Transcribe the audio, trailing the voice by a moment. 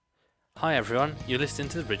Hi everyone, you're listening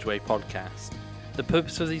to the Bridgeway Podcast. The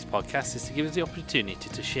purpose of these podcasts is to give us the opportunity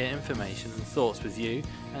to share information and thoughts with you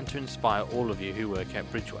and to inspire all of you who work at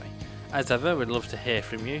Bridgeway. As ever, we'd love to hear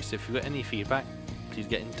from you, so if you've got any feedback, please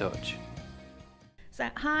get in touch. So,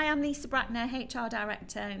 hi, I'm Lisa Brackner, HR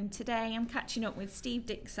Director, and today I'm catching up with Steve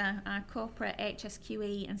Dixer, our Corporate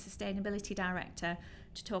HSQE and Sustainability Director,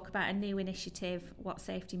 to talk about a new initiative, What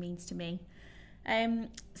Safety Means to Me.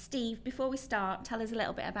 Steve, before we start, tell us a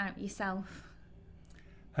little bit about yourself.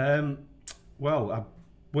 Well, I've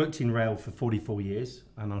worked in rail for 44 years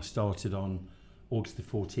and I started on August the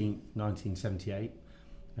 14th, 1978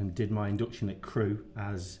 and did my induction at Crewe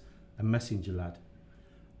as a messenger lad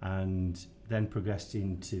and then progressed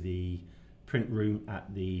into the print room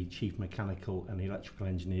at the Chief Mechanical and Electrical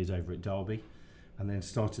Engineers over at Derby and then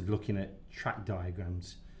started looking at track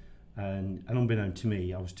diagrams. And unbeknown to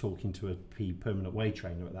me, I was talking to a permanent way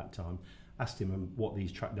trainer at that time, asked him what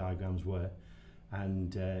these track diagrams were,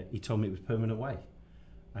 and he told me it was permanent way.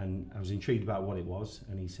 And I was intrigued about what it was,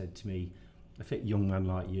 and he said to me, a fit young man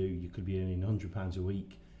like you, you could be earning £100 a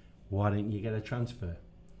week, why don't you get a transfer?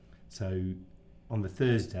 So on the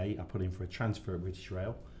Thursday, I put in for a transfer at British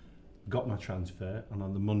Rail, got my transfer, and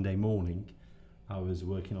on the Monday morning, I was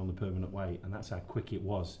working on the permanent way, and that's how quick it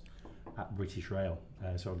was at British Rail.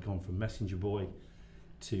 So I'd gone from messenger boy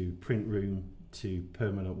to print room to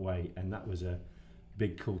permanent way, and that was a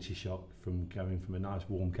big culture shock from going from a nice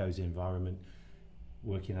warm cosy environment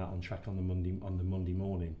working out on track on the Monday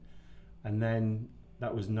morning. And then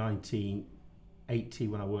that was 1980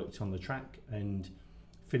 when I worked on the track and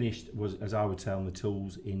finished, was as I would say, on the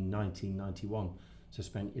tools in 1991. So I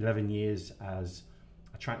spent 11 years as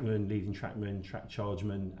a trackman, leading trackman, track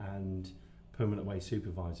chargeman and permanent way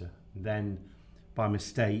supervisor. And then by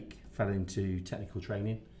mistake fell into technical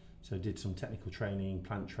training, so did some technical training,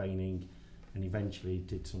 plant training, and eventually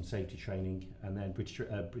did some safety training. And then British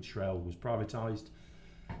Rail was privatised,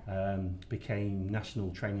 became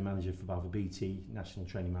national training manager for Balfour Beatty, national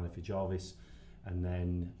training manager for Jarvis, and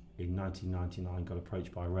then in 1999 got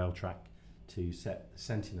approached by Railtrack to set the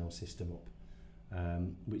Sentinel system up,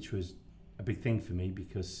 which was a big thing for me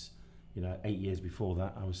because 8 years before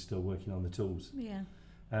that I was still working on the tools. Yeah.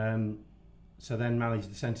 So then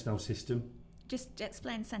managed the Sentinel system. Just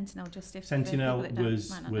explain Sentinel, just if Sentinel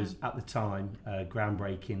was at the time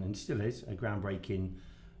groundbreaking, and still is a groundbreaking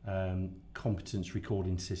competence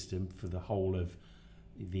recording system for the whole of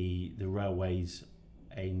the railways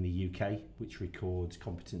in the UK, which records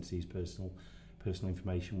competencies, personal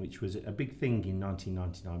information, which was a big thing in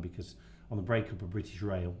 1999 because on the breakup of British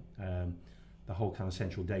Rail, the whole kind of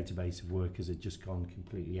central database of workers had just gone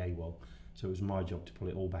completely AWOL. So it was my job to pull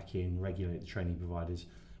it all back in, regulate the training providers,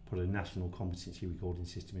 put a national competency recording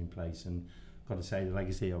system in place, and got to say the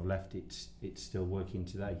legacy I've left, it's still working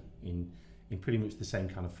today in pretty much the same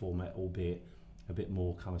kind of format, albeit a bit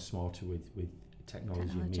more kind of smarter with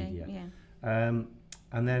technology and media. Yeah.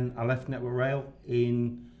 And then I left Network Rail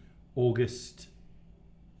in August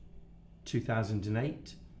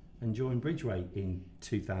 2008 and joined Bridgeway in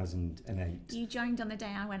 2008. You joined on the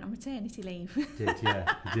day I went on maternity leave.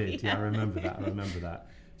 I did. Yeah, I remember that.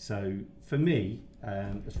 So for me,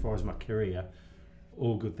 as far as my career,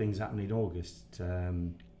 all good things happened in August.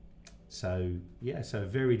 So a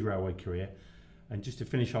varied railway career. And just to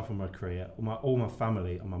finish off on my career, all my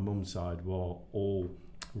family on my mum's side were all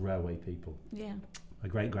railway people. Yeah. My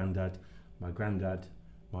great-granddad, my granddad,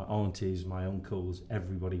 my aunties, my uncles,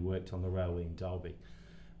 everybody worked on the railway in Derby.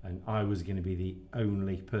 And I was going to be the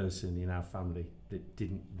only person in our family that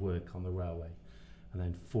didn't work on the railway. And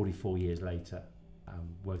then 44 years later, I'm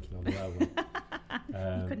working on the railway.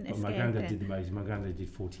 You couldn't escape my granddad it. did the most. My granddad did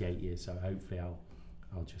 48 years, so hopefully I'll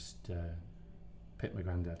just pick my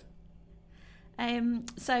granddad.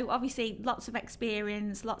 So obviously lots of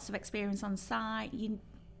experience on site. You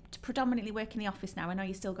predominantly work in the office now. I know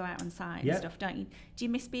you still go out on site and stuff, don't you? Do you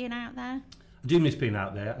miss being out there? I do miss being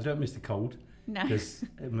out there. I don't miss the cold. No. Because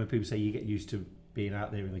when people say you get used to being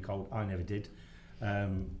out there in the cold, I never did.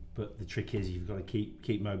 But the trick is you've got to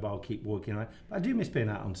keep mobile, keep working on it. But I do miss being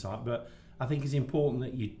out on site, but I think it's important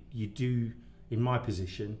that you do, in my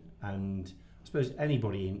position, and I suppose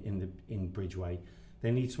anybody in Bridgeway,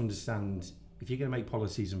 they need to understand if you're going to make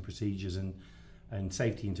policies and procedures and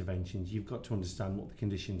safety interventions, you've got to understand what the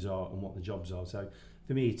conditions are and what the jobs are. So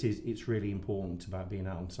for me, it's really important about being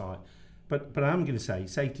out on site. But I'm going to say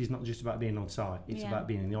safety is not just about being on site. It's about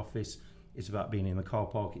being in the office. It's about being in the car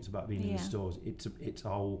park. It's about being in the stores. It's a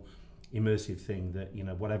whole immersive thing that,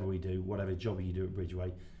 whatever we do, whatever job you do at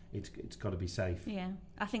Bridgeway, it's got to be safe. Yeah,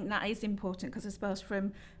 I think that is important, because I suppose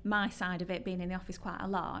from my side of it, being in the office quite a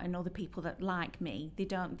lot, and other people that like me,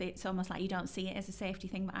 it's almost like you don't see it as a safety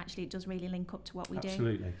thing, but actually it does really link up to what we do.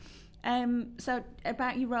 Absolutely. So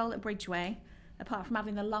about your role at Bridgeway, apart from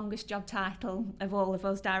having the longest job title of all of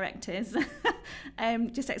us directors,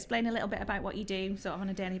 just explain a little bit about what you do sort of on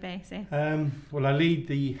a daily basis. Well, I lead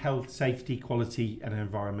the health, safety, quality and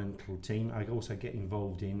environmental team. I also get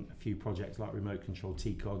involved in a few projects like remote control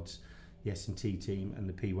TCODs, the S&T team and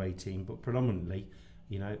the P-Way team, but predominantly,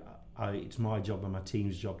 it's my job and my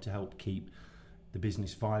team's job to help keep the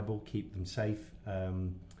business viable, keep them safe,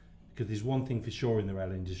 because there's one thing for sure in the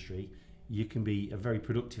rail industry: you can be a very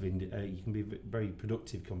productive very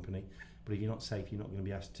productive company, but if you're not safe, you're not going to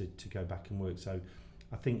be asked to go back and work. So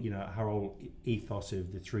I think our whole ethos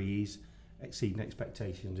of the 3 E's, exceeding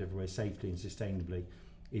expectations everywhere safely and sustainably,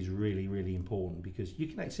 is really, really important, because you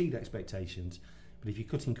can exceed expectations, but if you're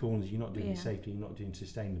cutting corners, you're not doing it safely, you're not doing it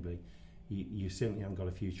sustainably, you certainly haven't got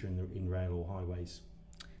a future in rail or highways.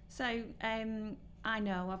 So I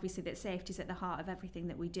know obviously that safety is at the heart of everything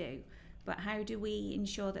that we do, but how do we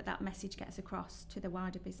ensure that message gets across to the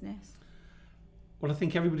wider business? Well, I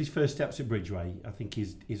think everybody's first steps at Bridgeway, I think,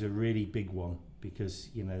 is a really big one, because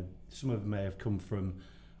some of them may have come from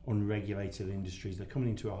unregulated industries. They're coming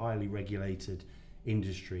into a highly regulated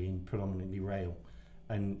industry in predominantly rail,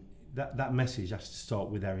 and that message has to start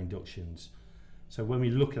with our inductions. So when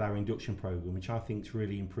we look at our induction programme, which I think has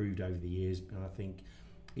really improved over the years, and I think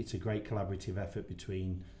it's a great collaborative effort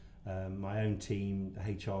between my own team, the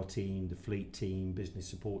HR team, the fleet team, business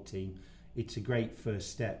support team. It's a great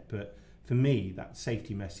first step, but for me, that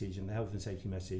safety message and the health and safety message